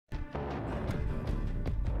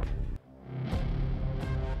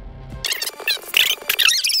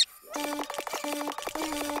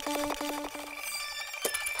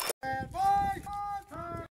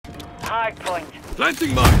hard point.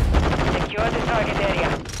 Planting mine. Secure the target area.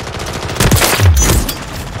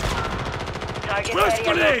 Target Flash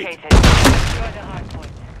area grenade! located. Secure the hard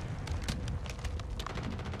point.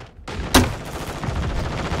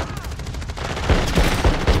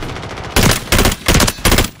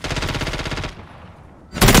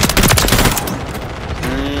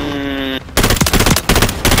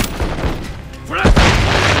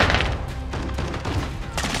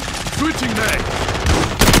 Switching mag!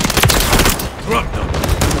 Drop them!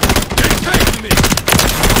 Get taking me!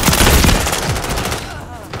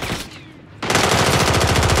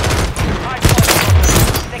 Hard point.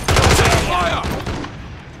 Secure the area. Fire!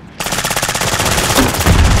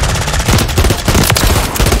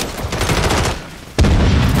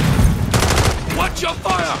 Watch your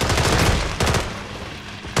fire!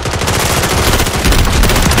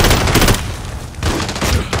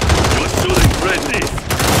 We're shooting friendlies!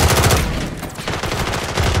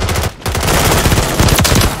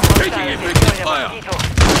 Taking effective fire!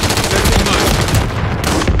 Setting mine!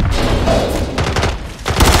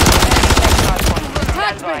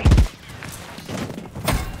 Stand by.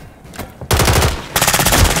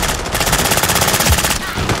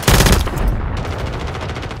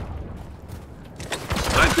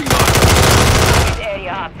 Planting mine! Target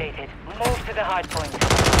area updated. Move to the hard point.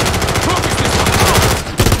 Trophy system out!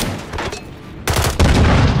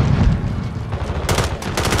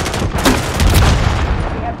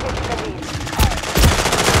 We have taken the lead.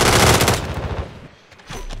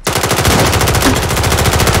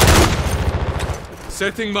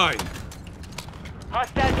 Setting mine!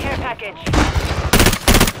 Hostile care package.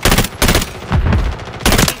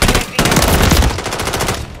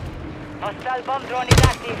 Hostile bomb drone is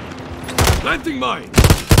active. Planting mine!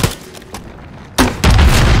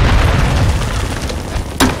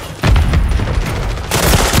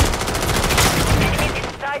 Enemies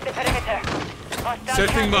inside the perimeter. Hostile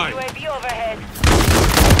Setting counter mine. UAV overhead.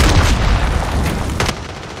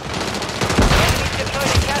 Enemies deploy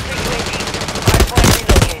the counter UAV. Hardpoint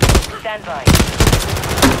relocated. Stand by.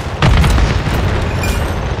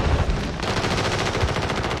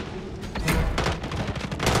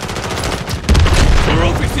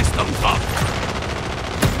 Trophy systems up!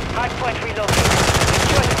 Hardpoint relocated.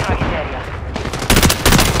 Secure the target area.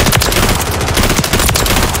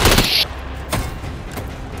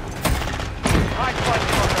 Hardpoint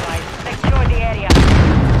compromised. Secure the area.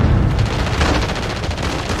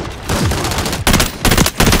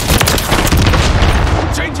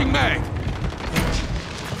 Changing mag!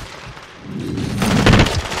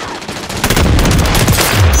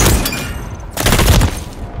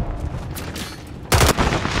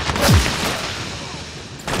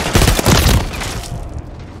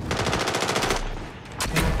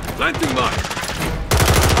 Planting mine!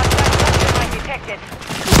 Hostile mine detected.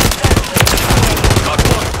 Hostile Got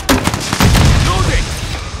one! Loading!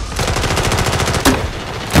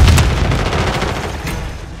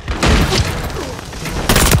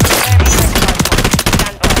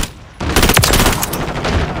 Stand by.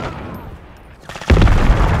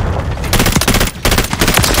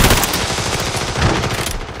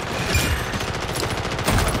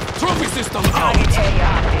 Trophy system out! Target area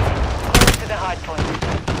active. Move to the hard point.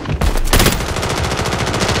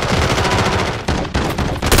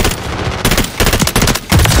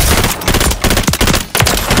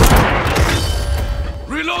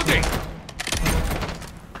 Reloading!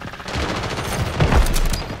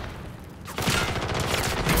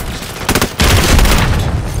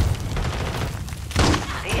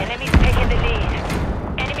 The enemy's taking the lead.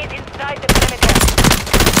 Enemies inside the perimeter.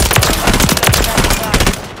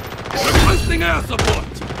 Requesting air support!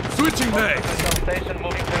 Switching mag! Station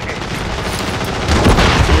moving to engage.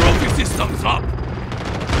 Trophy systems up!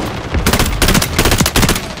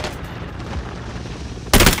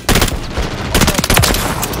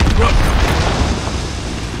 Drop them!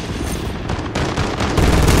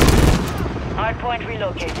 Hardpoint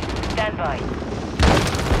relocated. Stand by.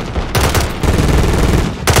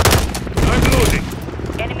 I'm loading!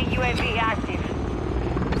 Enemy UAV active.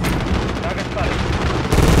 Target spotted.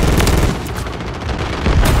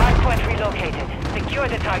 Hardpoint relocated. Secure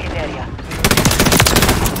the target area.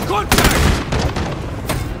 Contact!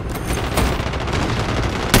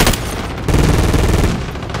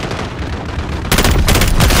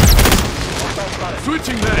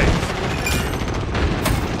 Switching legs!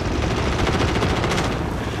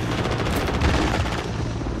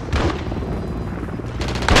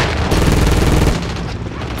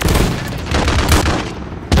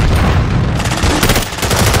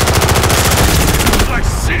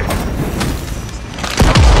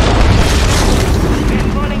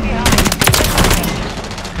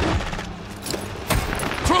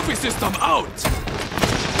 system out!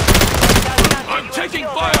 I'm taking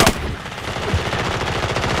fire!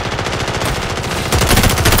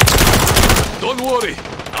 Don't worry,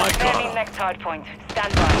 I got Confirming him. next hard point.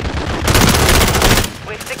 Stand by.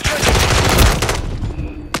 We've secured it.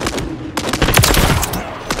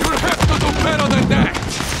 You'll have to do better than that!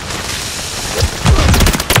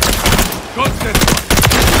 Got that one!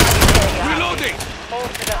 Reloading!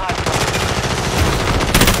 Move to the hard point.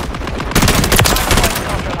 Hard point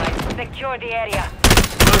compromised. Secure the area.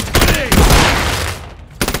 Grenade!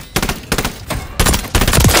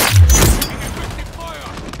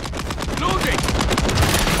 Fire! Loading!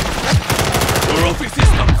 Trophy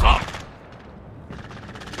systems up!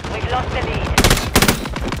 We've lost the lead.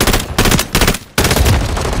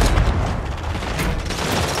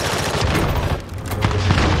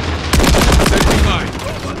 Setting mine!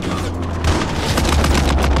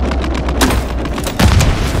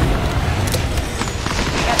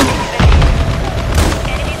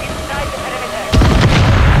 Enemies inside the perimeter.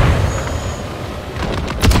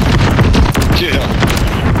 Yeah.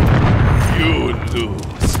 You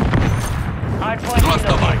lose. Hard point Cluster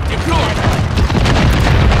relocated. mine deployed!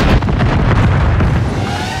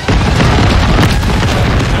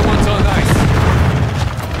 That one's on ice.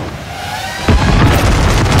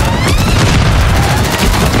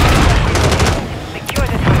 Secure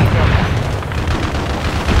the perimeter.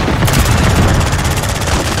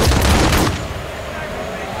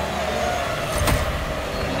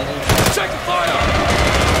 Check fire!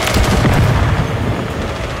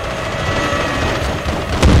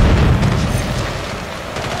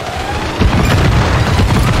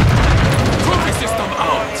 Trophy system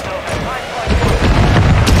out!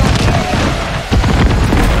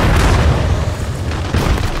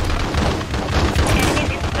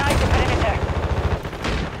 Enemies inside the perimeter.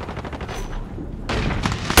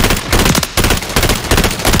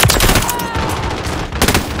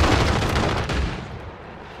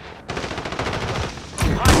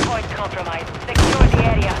 Hard point compromised. Secure the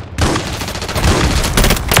area.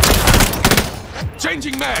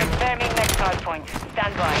 Changing man! Confirming next hard point.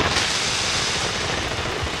 Stand by.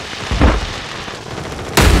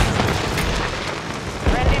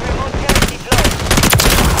 Friendly remote turret deployed.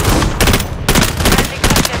 Friendly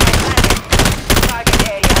cluster mine landed. Target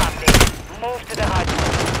area update. Move to the hard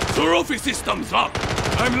point. Trophy systems up!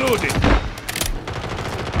 I'm loading!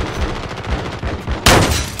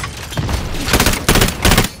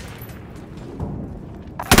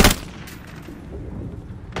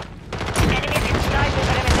 Enemies inside the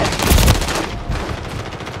perimeter.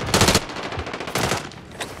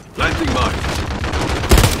 Planting mine!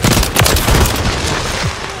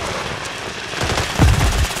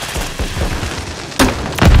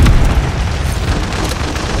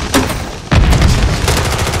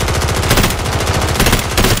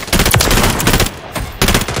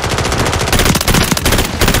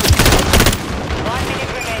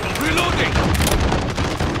 Reloading!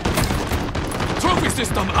 Trophy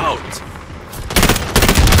system out!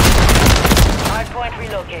 Hardpoint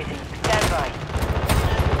relocating. Stand by.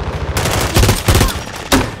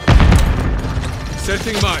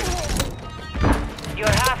 Setting mine.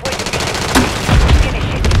 You're halfway to mission. Finish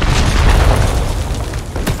it.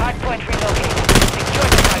 Hardpoint relocating. Secure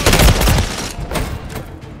the target.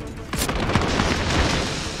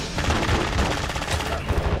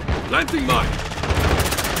 Planting mine.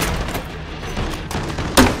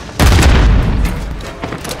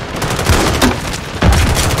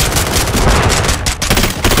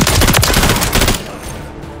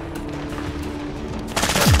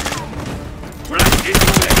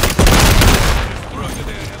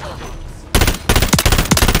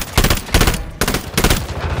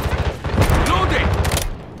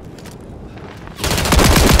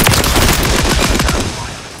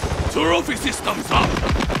 Trophy systems up!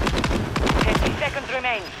 50 seconds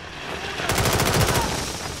remain.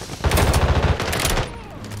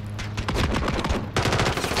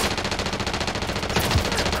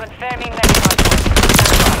 Confirming next hardpoint.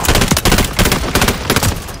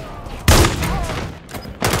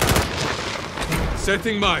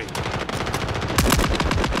 Setting mine.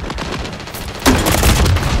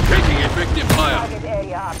 Taking effective fire. Target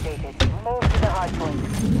area updated. Move to the hardpoint.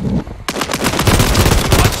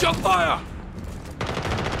 Watch your fire!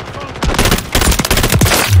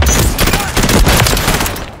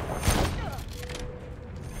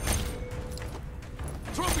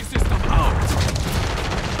 Trophy system out!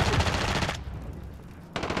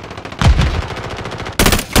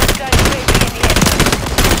 Guys waiting in the area.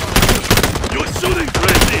 You're shooting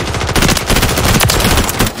friendly!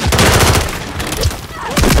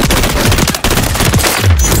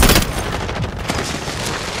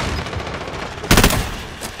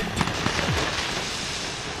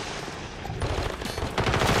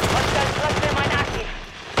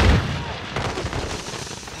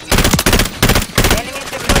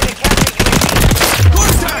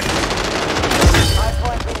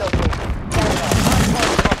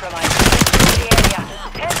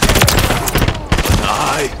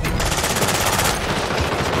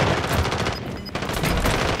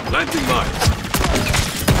 Planting mine.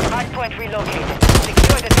 Hardpoint relocated.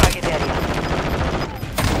 Secure the target area.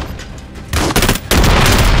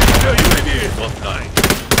 Here, you may be in. What time?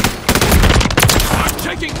 I'm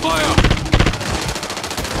taking fire.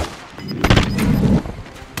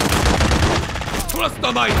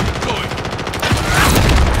 Cluster mine going.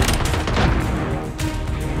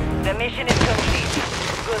 The mission is complete.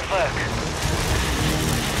 Good work.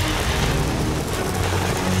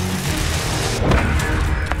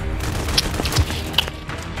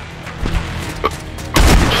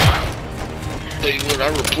 Tell you what, I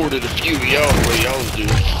reported a few of y'all the way y'all was doing.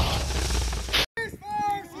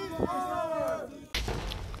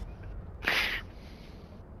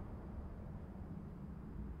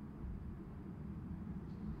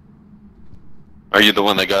 Are you the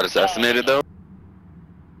one that got assassinated though?